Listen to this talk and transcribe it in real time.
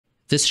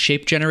This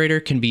shape generator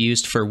can be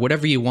used for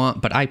whatever you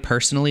want, but I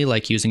personally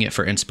like using it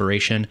for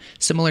inspiration.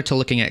 Similar to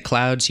looking at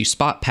clouds, you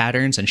spot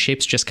patterns and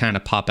shapes just kind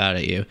of pop out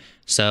at you.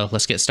 So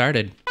let's get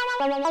started.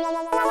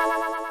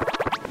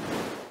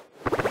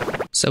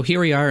 So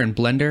here we are in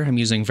Blender. I'm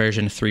using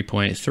version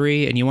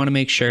 3.3, and you want to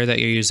make sure that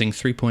you're using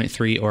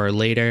 3.3 or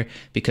later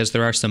because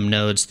there are some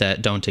nodes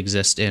that don't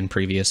exist in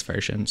previous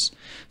versions.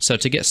 So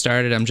to get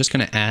started, I'm just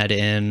going to add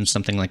in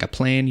something like a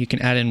plane. You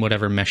can add in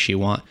whatever mesh you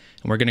want,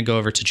 and we're going to go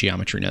over to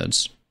geometry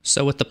nodes.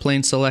 So with the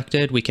plane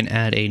selected, we can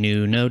add a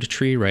new node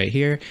tree right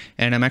here,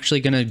 and I'm actually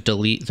going to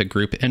delete the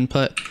group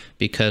input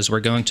because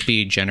we're going to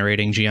be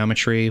generating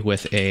geometry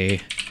with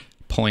a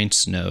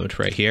points node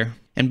right here.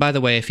 And by the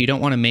way, if you don't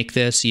want to make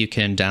this, you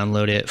can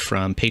download it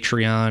from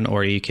Patreon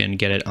or you can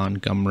get it on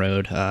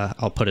Gumroad.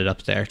 I'll put it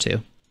up there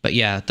too. But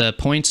yeah, the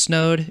points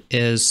node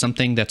is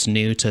something that's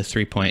new to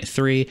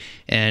 3.3,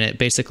 and it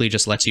basically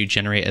just lets you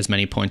generate as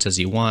many points as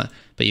you want,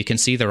 but you can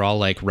see they're all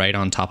like right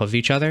on top of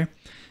each other.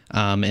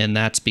 And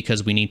that's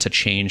because we need to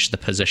change the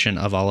position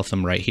of all of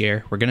them right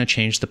here. We're going to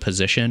change the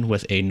position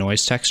with a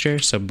noise texture.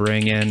 So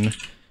bring in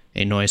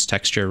a noise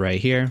texture right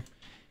here,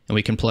 and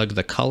we can plug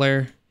the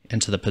color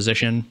into the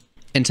position.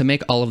 And to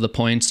make all of the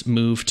points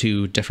move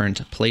to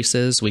different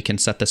places, we can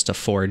set this to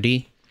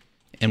 4D,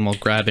 and we'll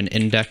grab an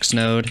index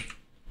node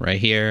right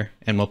here,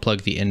 and we'll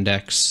plug the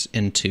index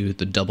into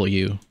the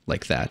W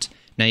like that.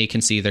 Now you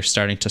can see they're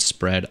starting to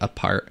spread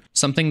apart.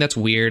 Something that's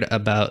weird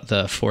about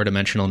the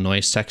 4-dimensional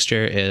noise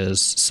texture is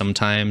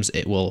sometimes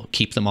it will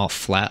keep them all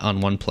flat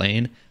on one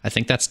plane. I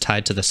think that's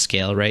tied to the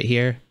scale right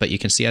here, but you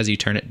can see as you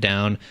turn it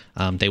down,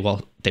 they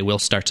will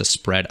start to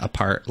spread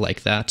apart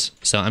like that.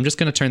 So I'm just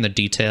going to turn the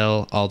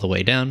detail all the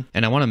way down,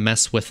 and I want to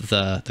mess with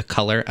the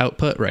color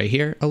output right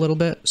here a little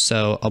bit.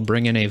 So I'll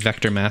bring in a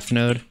vector math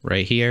node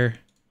right here,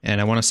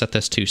 and I want to set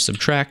this to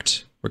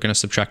subtract. We're going to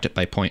subtract it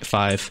by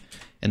 0.5.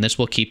 And this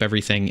will keep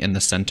everything in the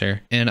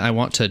center. And I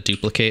want to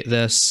duplicate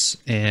this,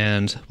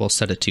 and we'll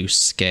set it to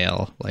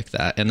scale like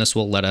that. And this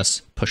will let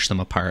us push them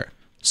apart.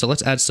 So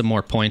let's add some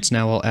more points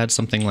now. We'll add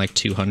something like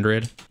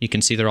 200. You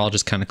can see they're all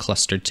just kind of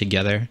clustered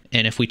together.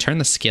 And if we turn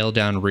the scale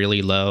down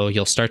really low,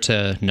 you'll start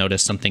to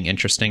notice something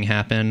interesting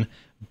happen,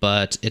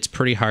 but it's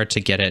pretty hard to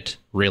get it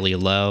really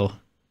low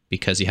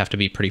because you have to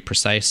be pretty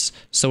precise.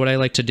 So what I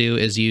like to do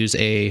is use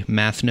a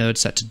math node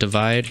set to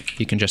divide.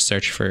 You can just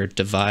search for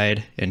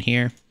divide in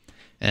here.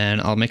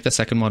 And I'll make the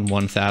second one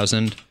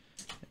 1000.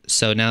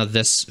 So now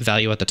this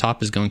value at the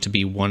top is going to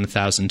be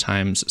 1000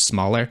 times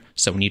smaller.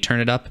 So when you turn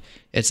it up,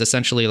 it's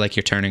essentially like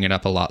you're turning it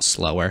up a lot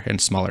slower in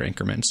smaller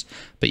increments.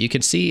 But you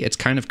can see it's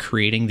kind of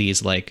creating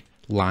these like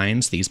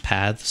lines, these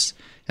paths,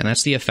 and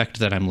that's the effect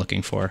that I'm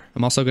looking for.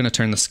 I'm also going to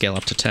turn the scale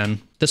up to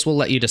 10. This will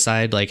let you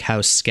decide like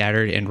how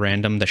scattered and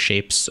random the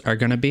shapes are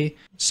going to be.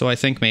 So I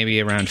think maybe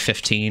around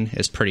 15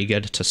 is pretty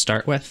good to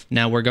start with.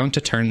 Now we're going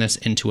to turn this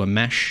into a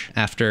mesh.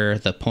 After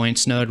the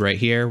points node right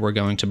here, we're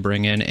going to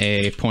bring in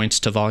a points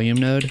to volume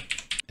node,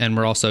 and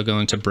we're also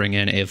going to bring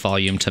in a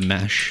volume to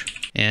mesh.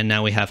 And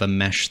now we have a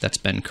mesh that's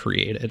been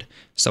created.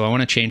 So I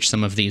want to change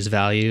some of these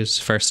values.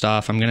 First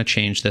off, I'm going to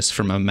change this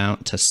from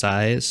amount to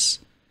size.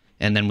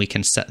 And then we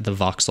can set the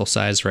voxel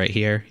size right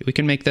here. We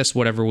can make this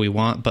whatever we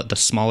want, but the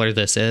smaller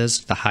this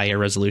is, the higher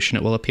resolution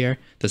it will appear.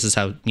 This is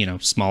how,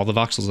 small the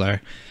voxels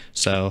are.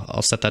 So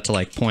I'll set that to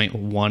like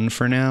 0.1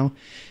 for now.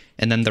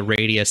 And then the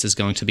radius is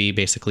going to be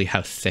basically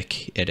how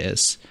thick it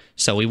is.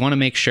 So we want to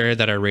make sure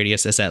that our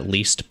radius is at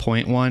least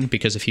 0.1,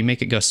 because if you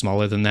make it go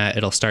smaller than that,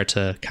 it'll start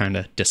to kind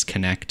of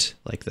disconnect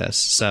like this.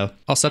 So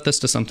I'll set this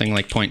to something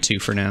like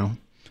 0.2 for now.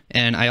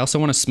 And I also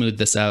want to smooth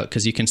this out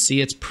because you can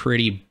see it's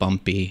pretty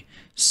bumpy.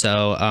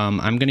 So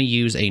I'm going to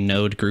use a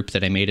node group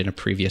that I made in a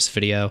previous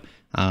video,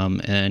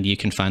 and you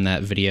can find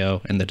that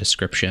video in the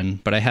description,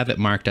 but I have it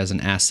marked as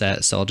an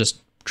asset, so I'll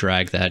just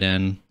drag that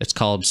in. It's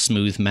called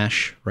Smooth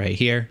Mesh right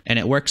here, and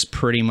it works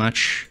pretty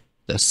much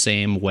the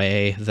same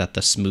way that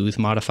the smooth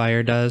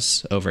modifier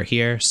does over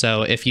here.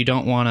 So if you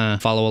don't want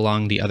to follow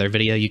along the other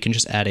video, you can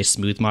just add a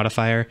smooth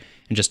modifier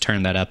and just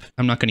turn that up.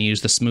 I'm not going to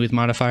use the smooth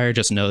modifier,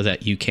 just know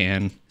that you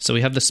can. So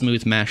we have the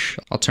smooth mesh.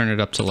 I'll turn it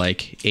up to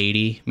like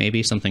 80,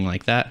 maybe something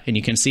like that. And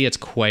you can see it's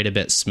quite a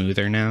bit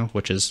smoother now,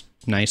 which is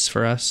nice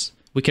for us.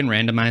 We can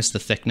randomize the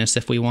thickness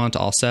if we want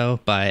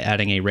also by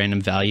adding a random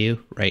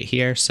value right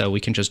here. So we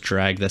can just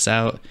drag this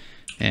out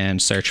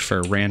and search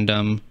for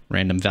random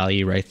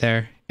value right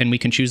there. And we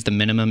can choose the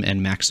minimum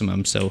and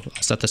maximum. So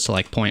I'll set this to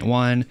like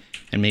 0.1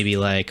 and maybe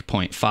like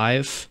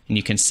 0.5. And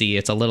you can see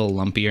it's a little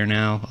lumpier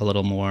now, a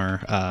little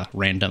more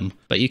random,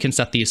 but you can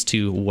set these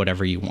to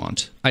whatever you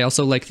want. I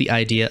also like the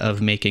idea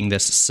of making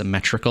this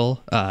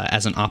symmetrical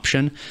as an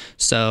option.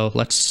 So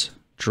let's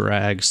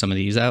drag some of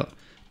these out.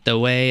 The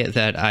way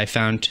that I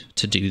found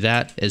to do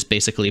that is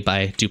basically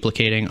by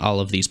duplicating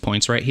all of these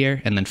points right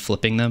here and then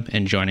flipping them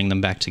and joining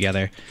them back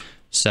together.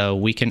 So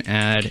we can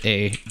add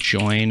a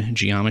join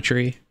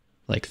geometry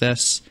like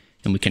this,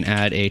 and we can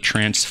add a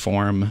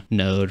transform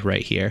node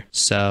right here.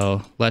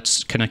 So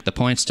let's connect the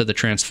points to the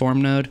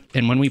transform node.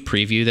 And when we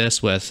preview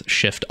this with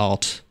Shift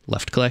Alt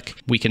left click,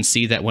 we can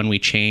see that when we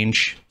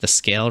change the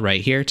scale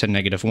right here to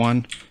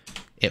 -1,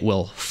 it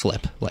will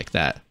flip like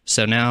that.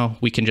 So now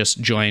we can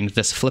just join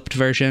this flipped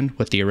version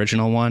with the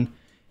original one.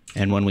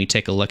 And when we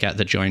take a look at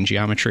the join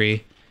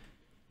geometry,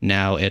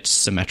 now it's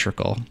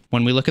symmetrical.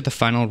 When we look at the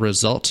final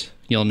result,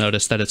 you'll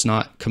notice that it's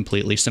not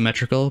completely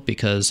symmetrical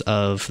because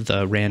of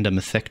the random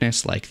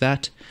thickness like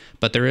that,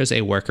 but there is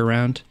a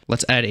workaround.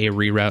 Let's add a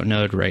reroute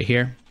node right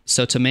here.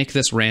 So to make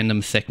this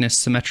random thickness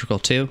symmetrical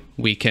too,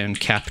 we can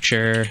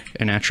capture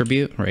an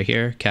attribute right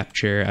here,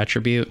 capture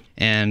attribute,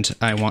 and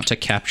I want to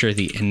capture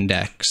the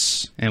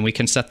index. And we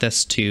can set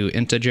this to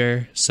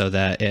integer so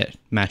that it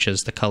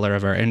matches the color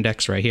of our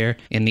index right here.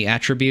 In the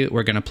attribute,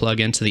 we're going to plug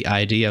into the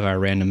ID of our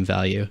random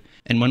value.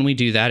 And when we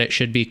do that, it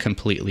should be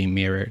completely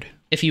mirrored.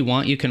 If you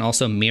want, you can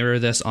also mirror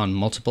this on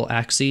multiple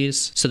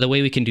axes. So the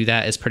way we can do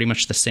that is pretty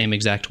much the same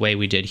exact way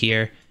we did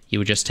here. You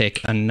would just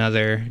take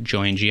another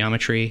join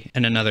geometry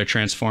and another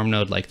transform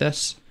node like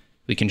this.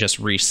 We can just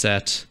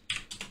reset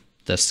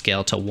the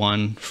scale to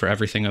 1 for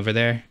everything over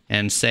there.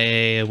 And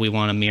say we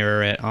want to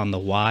mirror it on the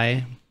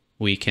Y,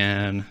 we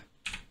can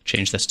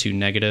change this to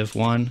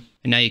 -1.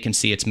 And now you can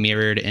see it's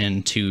mirrored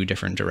in 2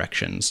 different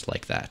directions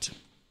like that.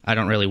 I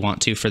don't really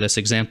want to for this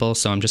example,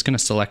 so I'm just going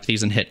to select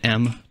these and hit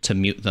M to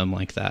mute them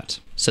like that.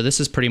 So this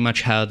is pretty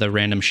much how the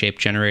random shape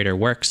generator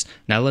works.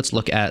 Now let's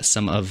look at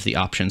some of the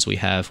options we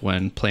have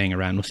when playing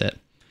around with it.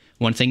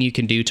 One thing you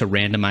can do to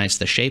randomize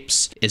the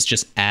shapes is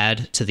just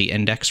add to the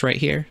index right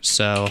here.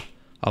 So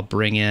I'll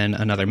bring in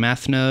another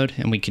math node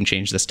and we can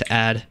change this to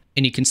add.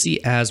 And you can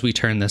see as we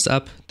turn this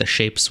up, the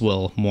shapes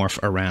will morph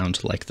around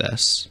like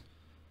this.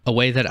 A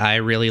way that I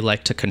really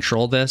like to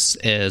control this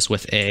is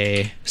with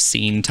a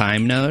scene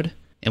time node.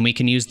 And we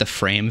can use the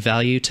frame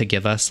value to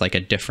give us like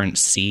a different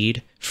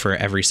seed for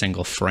every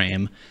single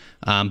frame.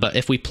 But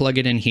if we plug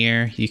it in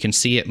here, you can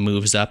see it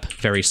moves up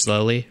very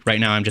slowly. Right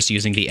now I'm just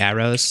using the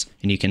arrows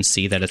and you can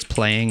see that it's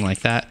playing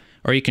like that.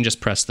 Or you can just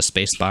press the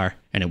space bar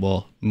and it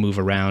will move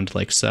around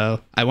like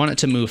so. I want it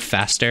to move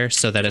faster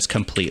so that it's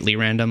completely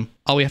random.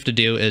 All we have to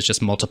do is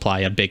just multiply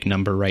a big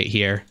number right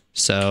here.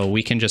 So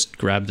we can just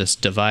grab this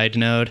divide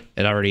node.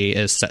 It already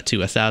is set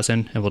to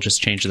 1000 and we'll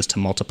just change this to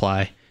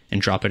multiply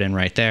and drop it in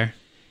right there.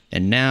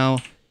 And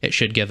now it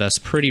should give us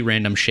pretty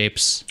random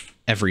shapes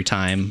every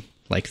time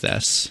like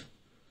this.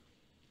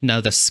 Now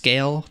the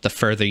scale, the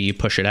further you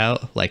push it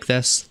out like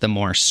this, the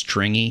more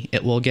stringy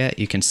it will get.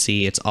 You can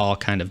see it's all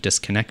kind of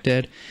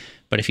disconnected.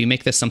 But if you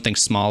make this something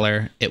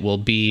smaller, it will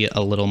be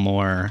a little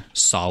more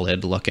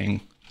solid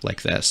looking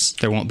like this.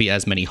 There won't be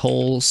as many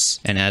holes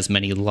and as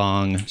many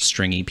long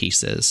stringy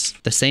pieces.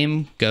 The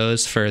same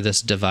goes for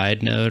this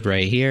divide node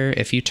right here.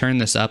 If you turn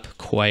this up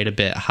quite a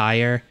bit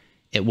higher,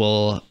 it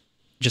will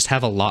just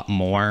have a lot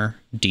more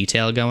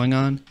detail going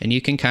on. And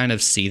you can kind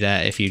of see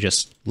that if you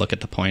just look at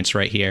the points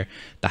right here.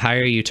 The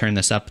higher you turn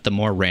this up, the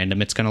more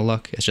random it's gonna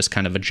look. It's just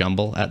kind of a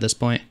jumble at this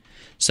point.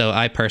 So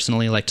I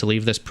personally like to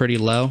leave this pretty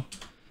low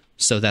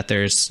so that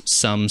there's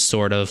some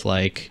sort of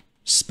like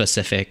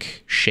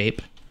specific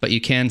shape, but you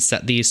can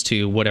set these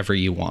to whatever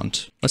you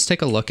want. Let's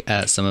take a look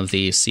at some of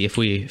these, see if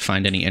we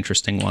find any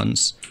interesting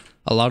ones.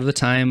 A lot of the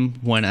time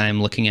when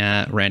I'm looking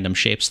at random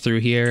shapes through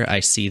here, I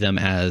see them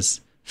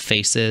as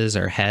faces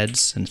or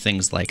heads and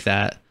things like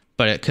that,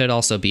 but it could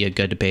also be a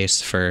good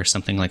base for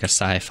something like a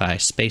sci-fi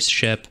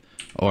spaceship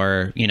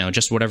or, you know,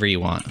 just whatever you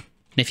want. And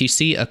if you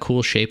see a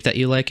cool shape that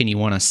you like and you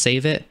want to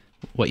save it,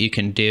 what you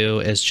can do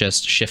is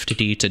just Shift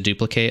D to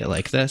duplicate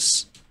like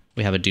this.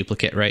 We have a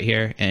duplicate right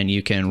here and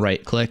you can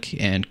right click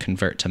and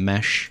convert to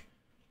mesh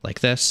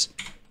like this.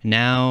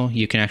 Now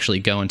you can actually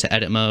go into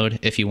edit mode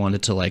if you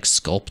wanted to like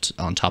sculpt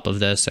on top of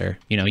this or,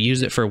 you know,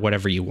 use it for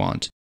whatever you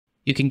want.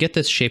 You can get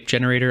this shape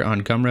generator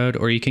on Gumroad,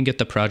 or you can get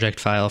the project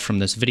file from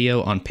this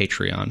video on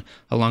Patreon,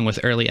 along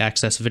with early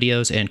access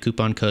videos and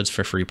coupon codes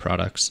for free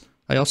products.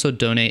 I also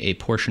donate a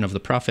portion of the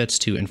profits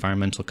to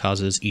environmental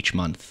causes each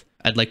month.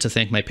 I'd like to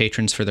thank my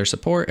patrons for their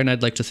support, and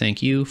I'd like to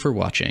thank you for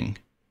watching.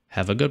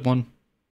 Have a good one.